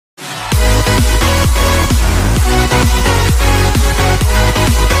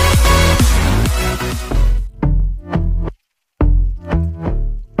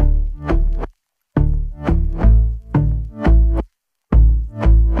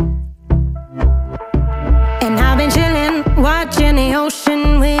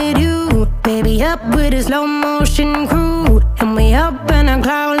a slow motion crew, and we up in our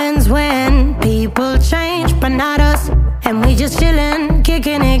growlings when people change, but not us. And we just chillin',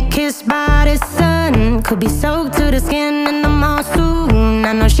 kicking it, kissed by the sun. Could be soaked to the skin in the mall soon.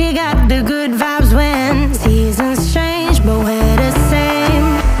 I know she got the good vibes when seasons change, but we're the same.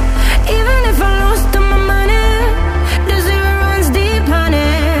 Even if I lost all my money, the zero runs deep,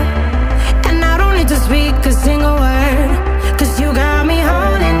 honey. And I don't need to speak a single word, 'cause you got me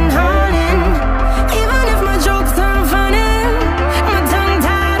holding, holding. Even if my jokes aren't funny, my tongue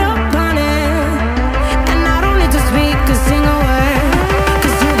tied up on it. And I don't need to speak a single word,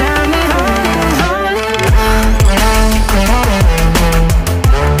 'cause you got me holding, holding.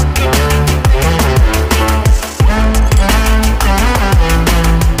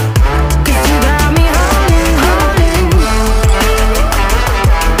 'Cause you got me holding,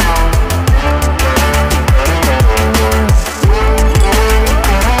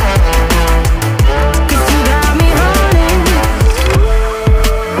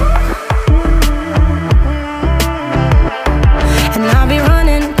 and I'll be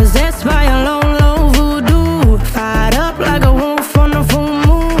running, possessed by a low, low voodoo. Fired up like a wolf on the full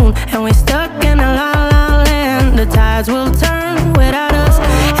moon, and we stuck in a la la land. The tides will turn without us,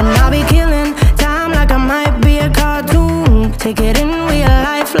 and I'll be killing time like I might be a cartoon. Take it in real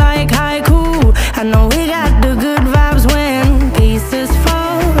life like haiku. I know we got the good vibes when pieces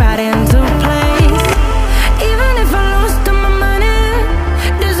fall right into place. Even if I lost all my money,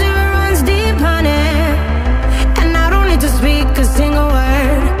 the zero runs deep, honey. And I don't need to speak a single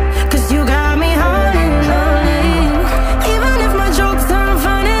word, 'cause you got me holding, holding. Even if my jokes aren't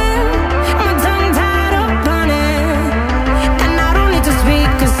funny, my tongue tied up on it. And I don't need to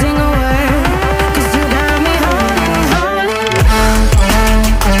speak a single word, 'cause you got me holding, holding. 'Cause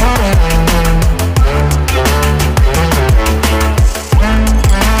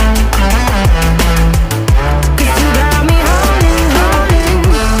you got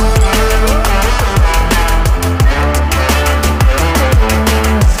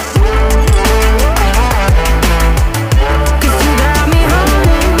me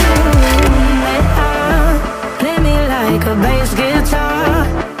holding, play me like a bass guitar,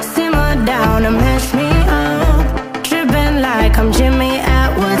 simmer down and mess me up, tripping like I'm Jimmy at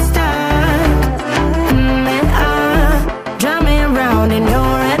Woodstock. And drive me around in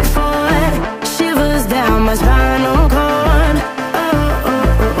your red Ford, shivers down my spinal cord. Oh,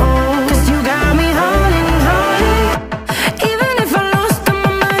 oh, oh, oh. 'Cause you got me holding, holding. Even if I lost all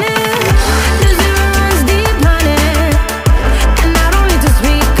my money, the zero runs deep, honey. And I don't need to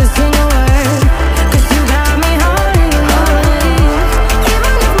speak a single word, 'cause you got me holding, holding.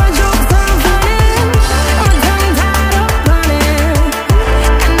 Even if my jokes aren't funny, my tongue tied up on it.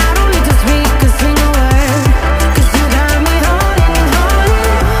 And I don't need to speak a single word, 'cause you got me holding, holding.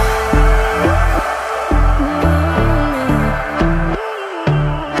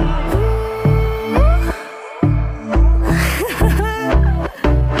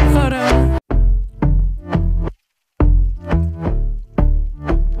 Hold on.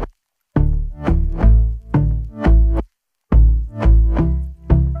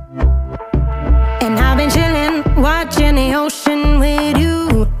 And I've been chillin', watching the ocean with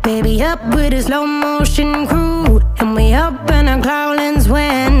you. Baby, up with a slow motion crew, and we up in our growlings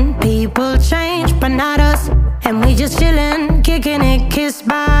when people change, but not us. And we just chillin', kicking it, kissed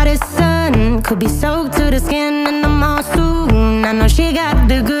by the sun. Could be soaked to the skin in the mall soon. I know she got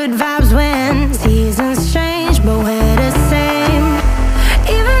the good vibes when seasons change, but we're the same.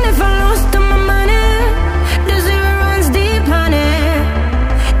 Even if I lost all my money, the zero runs deep, honey.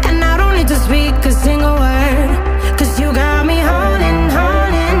 And I don't need to speak a single word, 'cause you got me holding,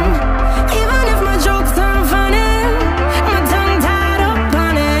 holding. Even if my jokes aren't funny, my tongue tied up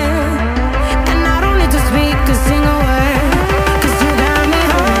on it. And I don't need to speak a single word, 'cause you got me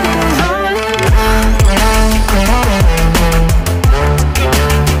holding, holding. 'Cause you got me holding,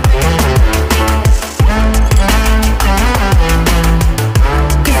 holding.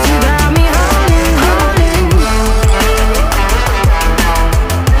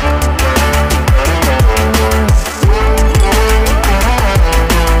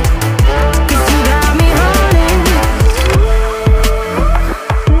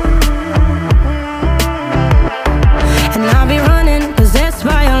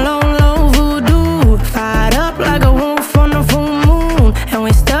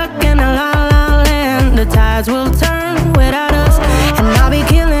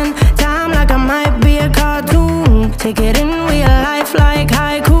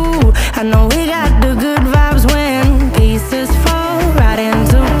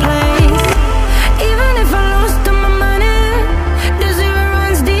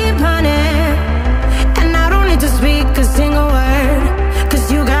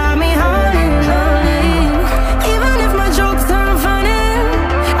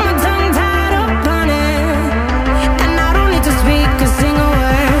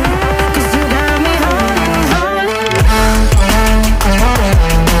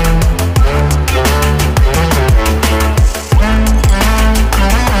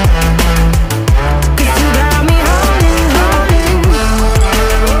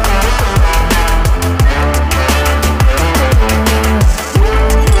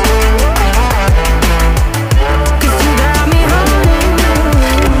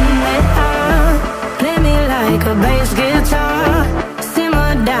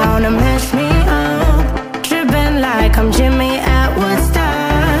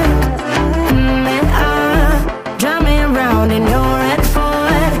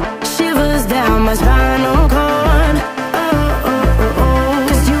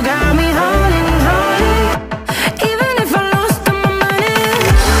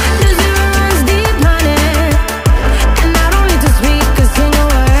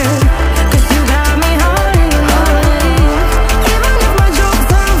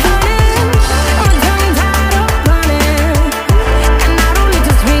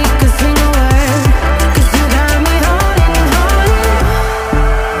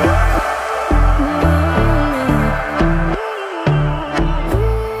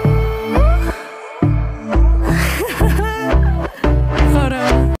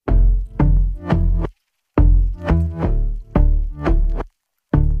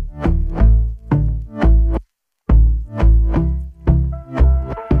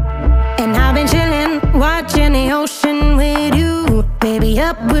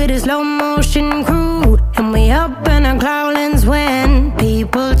 with a slow motion crew, and we up in our growlings when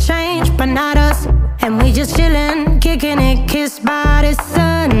people change, but not us. And we just chillin', kicking it, kissed by the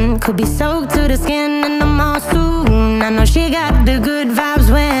sun. Could be so